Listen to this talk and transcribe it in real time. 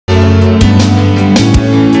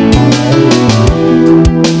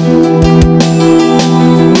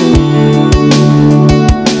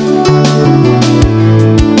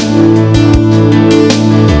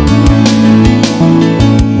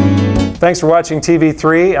Thanks for watching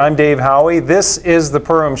TV3. I'm Dave Howie. This is the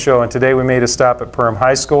Perham Show, and today we made a stop at Perham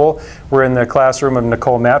High School. We're in the classroom of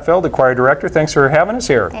Nicole Matfield, the choir director. Thanks for having us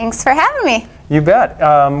here. Thanks for having me. You bet.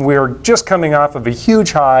 We're just coming off of a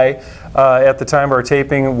huge high at the time of our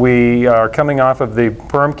taping. We are coming off of the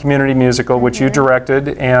Perham Community Musical, which you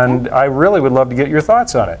directed, and I really would love to get your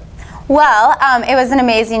thoughts on it. Well, it was an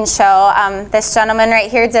amazing show. This gentleman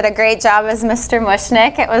right here did a great job as Mr.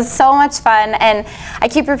 Mushnick. It was so much fun, and I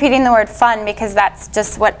keep repeating the word fun because that's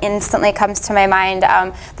just what instantly comes to my mind.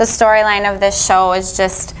 The storyline of this show is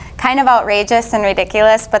just kind of outrageous and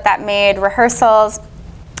ridiculous, but that made rehearsals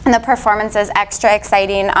and the performances extra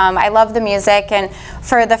exciting. I love the music, and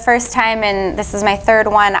for the first time, and this is my third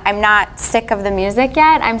one, I'm not sick of the music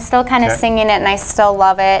yet. I'm still kind of singing it, and I still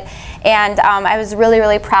love it. And I was really,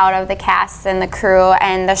 really proud of the cast and the crew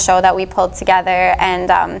and the show that we pulled together, and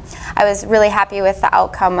I was really happy with the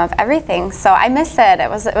outcome of everything. So I miss it. It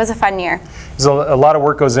was a fun year. So a lot of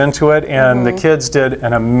work goes into it, and the kids did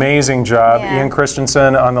an amazing job. Ian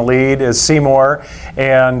Christensen on the lead as Seymour,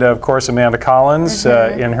 and of course Amanda Collins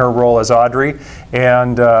in her role as Audrey.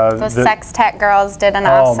 And those Sextet girls did an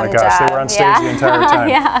awesome job. Oh my gosh, they were on stage the entire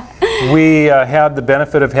time. We had the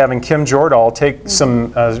benefit of having Kim Jordahl take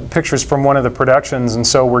some pictures from one of the productions, and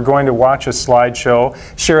so we're going to watch a slideshow,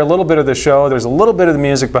 share a little bit of the show. There's a little bit of the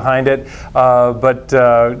music behind it, but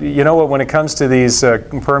you know what, when it comes to these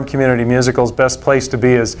Perham Community Musicals, best place to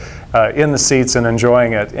be is in the seats and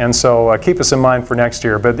enjoying it. And so keep us in mind for next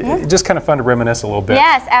year, but just kind of fun to reminisce a little bit.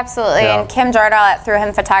 Yes, absolutely. And Kim Jordahl at Through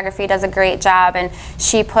Him Photography does a great job, and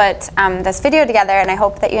she put this video together, and I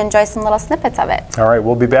hope that you enjoy some little snippets of it. All right,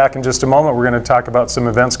 we'll be back in just a moment. We're going to talk about some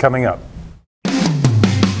events coming up.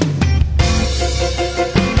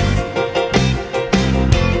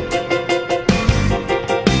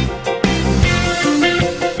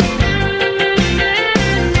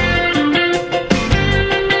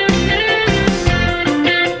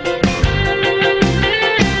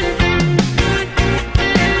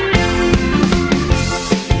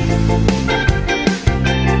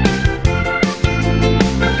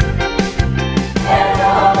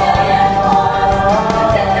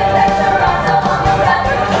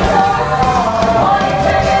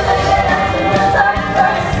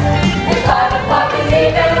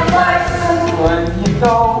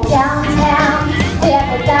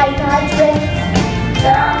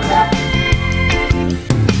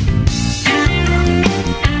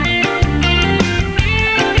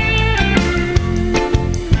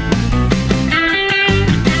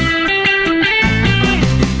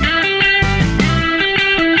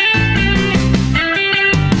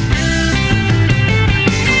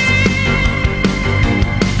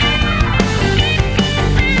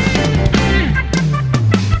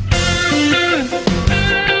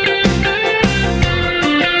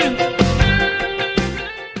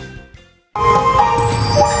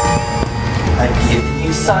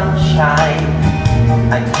 Sunshine,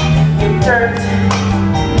 I'm giving you dirt.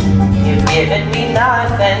 You've given me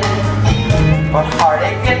nothing but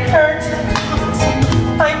heartache and hurt.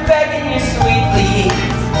 I'm begging you sweetly,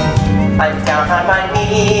 I'm down on my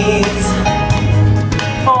knees.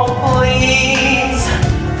 Oh please,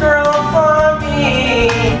 girl, for me.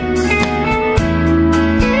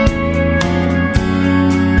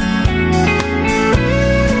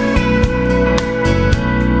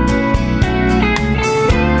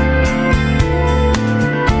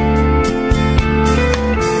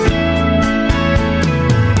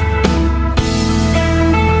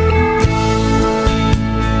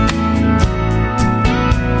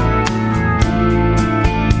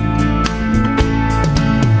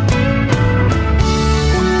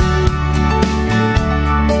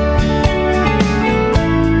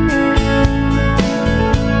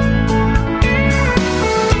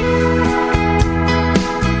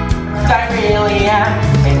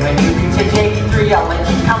 And when you reach age 83, I'll let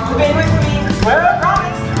you come move in with me. Well, I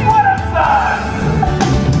promise, what a son!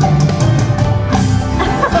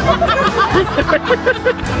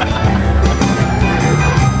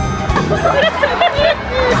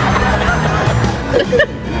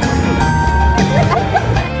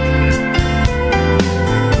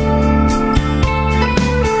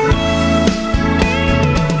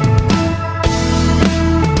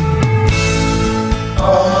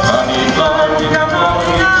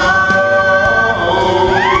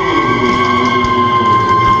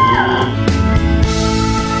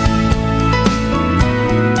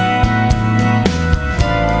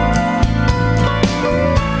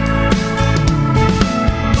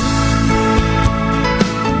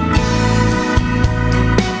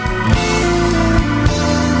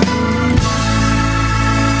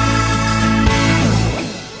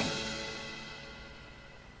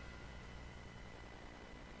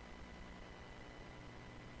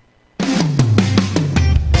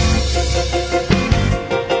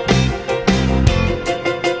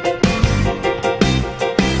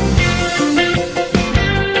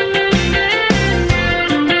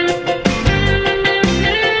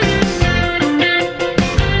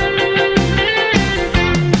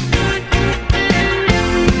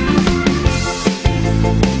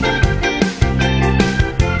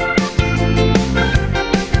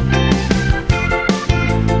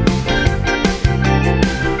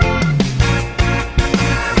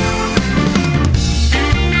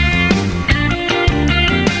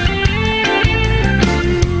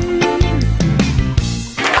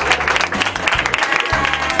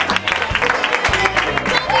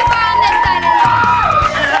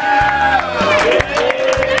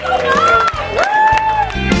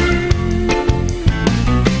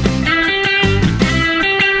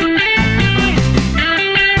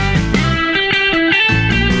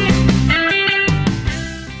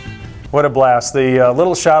 What a blast. The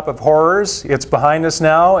Little Shop of Horrors, it's behind us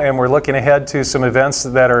now, and we're looking ahead to some events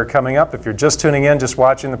that are coming up. If you're just tuning in, just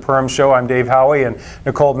watching the Perham Show, I'm Dave Howie, and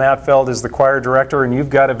Nicole Matfeld is the choir director, and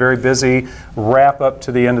you've got a very busy wrap up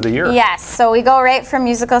to the end of the year. Yes, so we go right from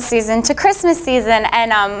musical season to Christmas season,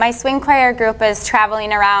 and my swing choir group is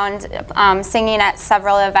traveling around singing at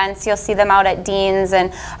several events. You'll see them out at Dean's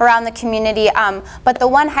and around the community, but the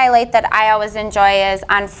one highlight that I always enjoy is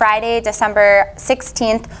on Friday, December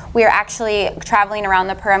 16th, we are actually traveling around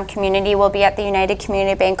the Perham community. We'll be at the United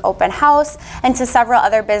Community Bank open house and to several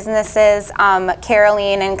other businesses,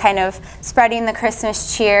 caroling and kind of spreading the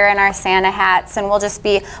Christmas cheer in our Santa hats, and we'll just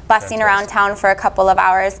be bussing around town for a couple of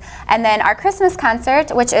hours. And then our Christmas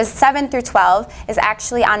concert, which is 7 through 12, is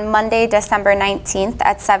actually on Monday, December 19th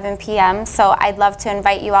at 7 p.m. So I'd love to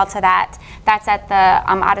invite you all to that. That's at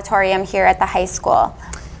the auditorium here at the high school.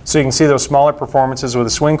 So you can see those smaller performances with the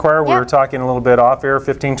swing choir. We were talking a little bit off air,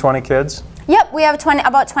 15, 20 kids. Yep, we have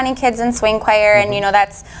about 20 kids in swing choir, and you know,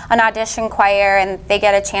 that's an audition choir, and they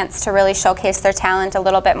get a chance to really showcase their talent a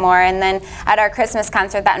little bit more. And then at our Christmas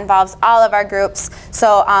concert, that involves all of our groups.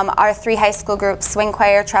 So our 3 high school groups, swing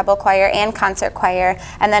choir, treble choir, and concert choir,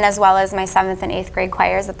 and then as well as my 7th and 8th grade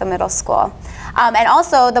choirs at the middle school. And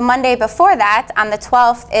also the Monday before that, on the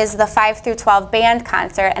 12th, is the 5 through 12 band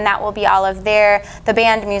concert, and that will be all of the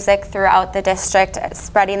band music throughout the district,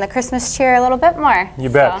 spreading the Christmas cheer a little bit more. You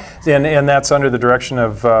bet. So. And that's under the direction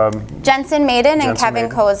of Jensen Maiden and Kevin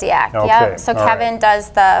Koziak. Okay. Yep. So Kevin does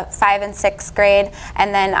the 5th and 6th grade,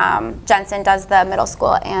 and then Jensen does the middle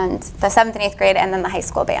school and the 7th and 8th grade, and then the high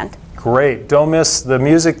school band. Great. Don't miss the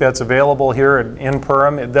music that's available here in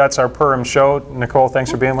Perham. That's our Perham Show. Nicole, thanks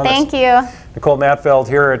for being with us. Thank you. Nicole Matfeld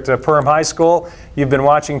here at Perham High School. You've been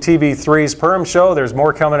watching TV3's Perham Show. There's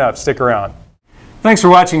more coming up. Stick around. Thanks for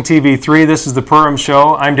watching TV3. This is the Perham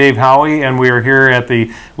Show. I'm Dave Howie, and we are here at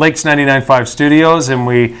the Lakes 99.5 studios, and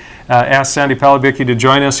we asked Sandy Palabicki to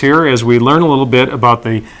join us here as we learn a little bit about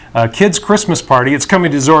the kids' Christmas party. It's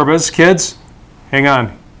coming to Zorba's. Kids, hang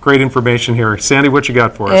on. Great information here. Sandy, what you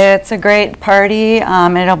got for us? It's a great party.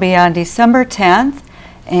 It'll be on December 10th,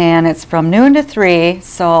 and it's from noon to 3,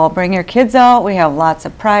 so bring your kids out. We have lots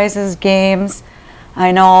of prizes, games.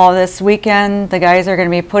 I know this weekend the guys are going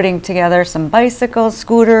to be putting together some bicycles,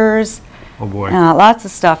 scooters. Oh boy. Lots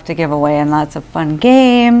of stuff to give away and lots of fun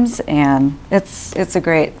games, and it's a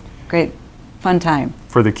great fun time.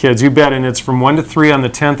 For the kids, you bet, and it's from 1 to 3 on the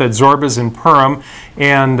 10th at Zorba's in Perham.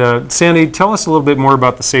 And Sandy, tell us a little bit more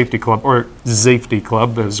about the Safety Club, or Safety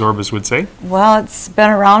Club, as Zorba's would say. Well, it's been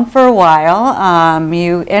around for a while.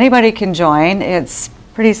 Anybody can join. It's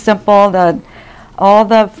pretty simple. All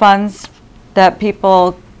the funds that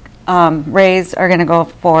people raise are going to go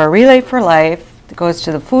for Relay for Life. It goes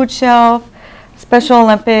to the food shelf, Special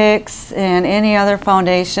Olympics, and any other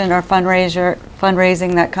foundation or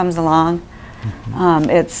fundraising that comes along.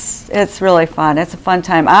 It's really fun. It's a fun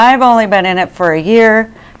time. I've only been in it for a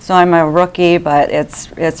year, so I'm a rookie, but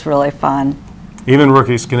it's really fun. Even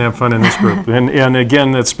rookies can have fun in this group. and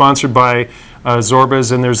again, it's sponsored by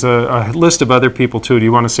Zorba's, and there's a list of other people too. Do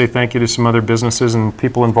you want to say thank you to some other businesses and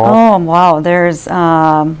people involved? Oh, wow. There's,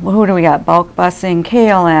 who do we got? Bulk Busing,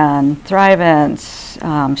 KLN,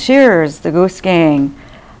 Thrivent, Shears, the Goose Gang,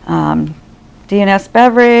 D&S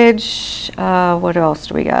Beverage, what else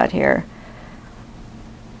do we got here?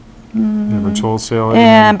 Beverage Wholesale.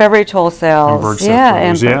 And Beverage Wholesale.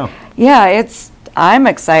 Yeah, I'm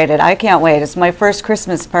excited. I can't wait. It's my first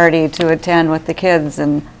Christmas party to attend with the kids,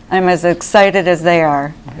 and I'm as excited as they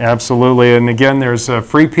are. Absolutely. And again, there's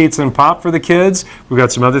free pizza and pop for the kids. We've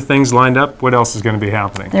got some other things lined up. What else is going to be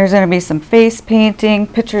happening? There's going to be some face painting,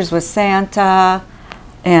 pictures with Santa,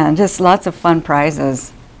 and just lots of fun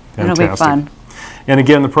prizes. Fantastic. It'll be fun. And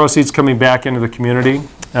again, the proceeds coming back into the community.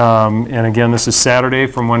 And again, this is Saturday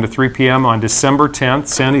from 1 to 3 p.m. on December 10th.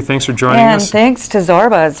 Sandy, thanks for joining us. And thanks to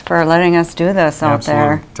Zorba's for letting us do this out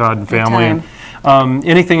there. Todd and family.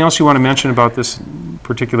 Anything else you want to mention about this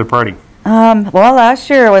particular party? Well, last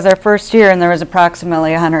year was our first year, and there was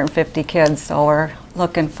approximately 150 kids, so we're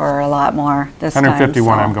looking for a lot more this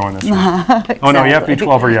 151 time. 151, I'm going this year. Exactly. Oh, no, you have to be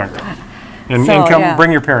 12 or younger. And come,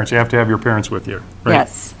 bring your parents. You have to have your parents with you, right?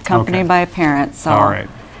 Yes, accompanied by parents. So. All right.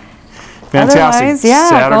 Fantastic. Otherwise, yeah,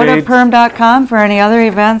 Saturday. Go to perham.com for any other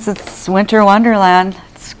events. It's Winter Wonderland.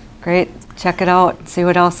 It's great. Check it out. See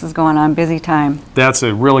what else is going on. Busy time. That's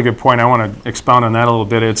a really good point. I want to expound on that a little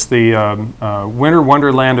bit. It's the Winter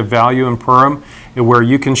Wonderland of Value in Perham. where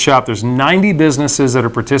you can shop. There's 90 businesses that are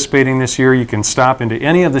participating this year. You can stop into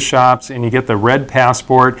any of the shops and you get the red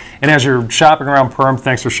passport. And as you're shopping around Perham,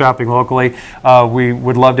 thanks for shopping locally, we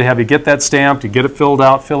would love to have you get that stamped, you get it filled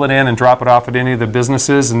out, fill it in, and drop it off at any of the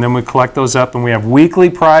businesses, and then we collect those up, and we have weekly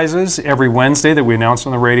prizes every Wednesday that we announce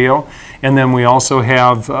on the radio, and then we also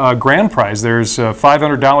have a grand prize. There's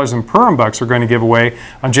 $500 in Perham bucks we're going to give away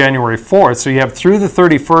on January 4th, so you have through the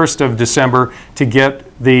 31st of December to get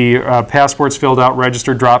the passports filled out,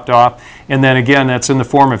 registered, dropped off, and then again, that's in the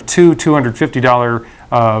form of two $250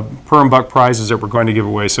 Perham buck prizes that we're going to give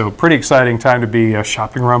away. So pretty exciting time to be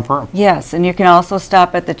shopping around Perham. Yes, and you can also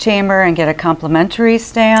stop at the chamber and get a complimentary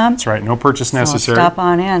stamp. That's right, no purchase necessary. So stop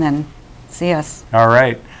on in and see us. All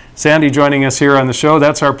right. Sandy joining us here on the show.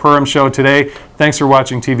 That's our Perham Show today. Thanks for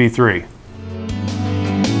watching TV3.